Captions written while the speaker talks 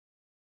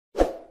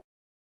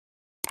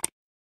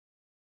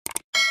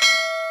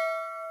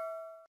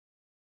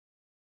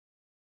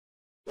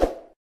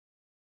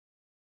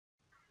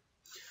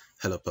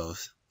Hello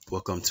pals,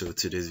 welcome to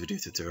today's video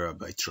tutorial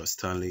by Trust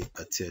Stanley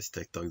at TS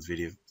Tech Talks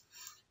video.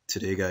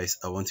 Today guys,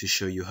 I want to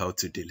show you how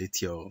to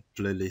delete your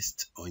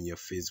playlist on your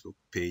Facebook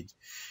page.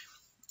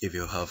 If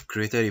you have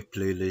created a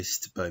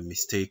playlist by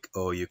mistake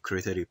or you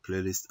created a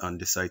playlist and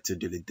decide to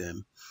delete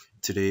them,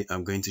 today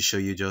I'm going to show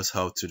you just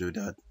how to do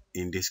that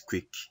in this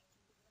quick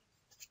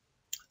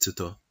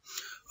tutorial.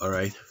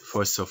 Alright,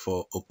 first of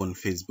all, open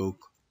Facebook,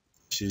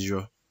 as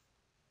usual,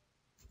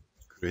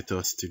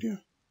 Creator Studio,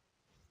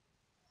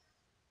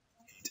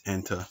 hit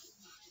enter.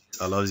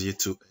 Allows you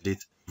to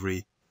edit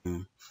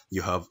everything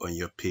you have on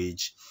your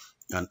page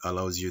and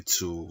allows you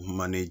to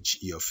manage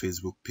your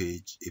Facebook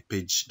page, a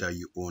page that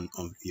you own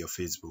on your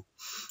Facebook.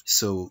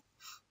 So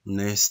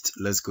next,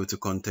 let's go to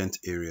content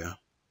area.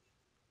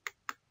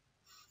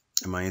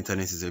 My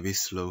internet is a bit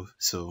slow,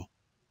 so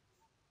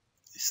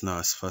it's not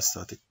as fast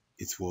as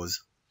it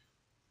was.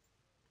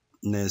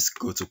 Next,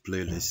 go to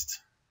playlist.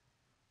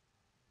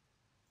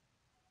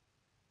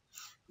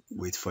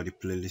 Wait for the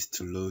playlist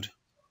to load.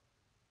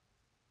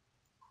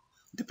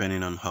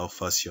 Depending on how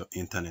fast your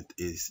internet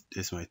is,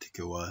 this might take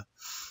a while.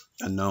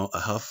 And now I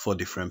have 4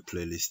 different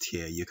playlists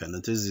here. You can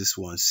notice this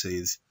one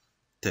says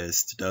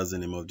test. That's the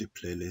name of the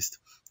playlist.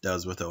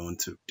 That's what I want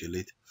to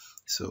delete.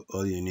 So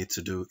all you need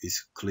to do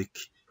is click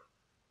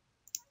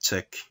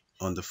check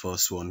on the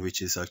first one,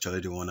 which is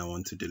actually the one I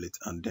want to delete,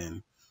 and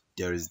then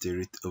there is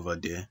delete over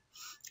there.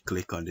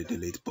 Click on the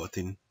delete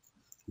button,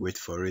 wait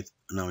for it.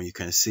 Now you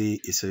can see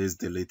it says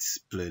delete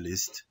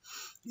playlist.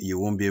 You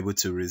won't be able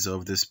to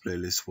resolve this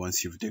playlist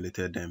once you've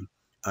deleted them.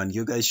 And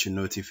you guys should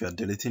note, if you're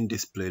deleting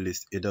this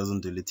playlist, it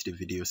doesn't delete the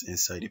videos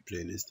inside the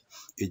playlist.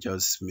 It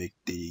just makes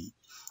the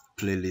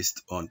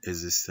playlist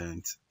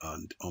unexistent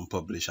and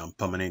unpublished and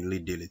permanently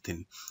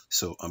deleting.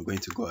 So I'm going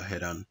to go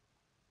ahead and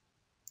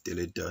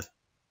delete that.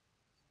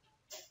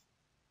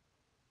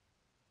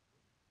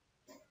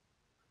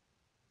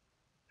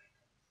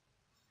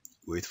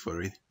 Wait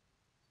for it.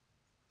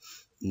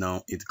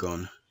 Now it's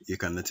gone. You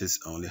can notice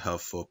I only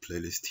have 4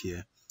 playlists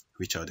here,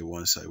 which are the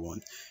ones I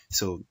want.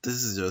 So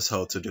this is just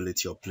how to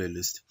delete your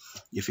playlist.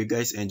 If you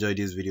guys enjoyed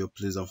this video,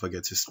 please don't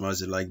forget to smash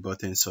the like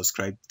button,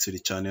 subscribe to the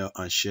channel,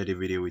 and share the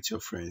video with your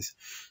friends.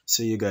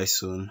 See you guys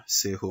soon.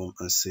 Stay home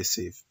and stay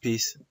safe.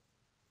 Peace.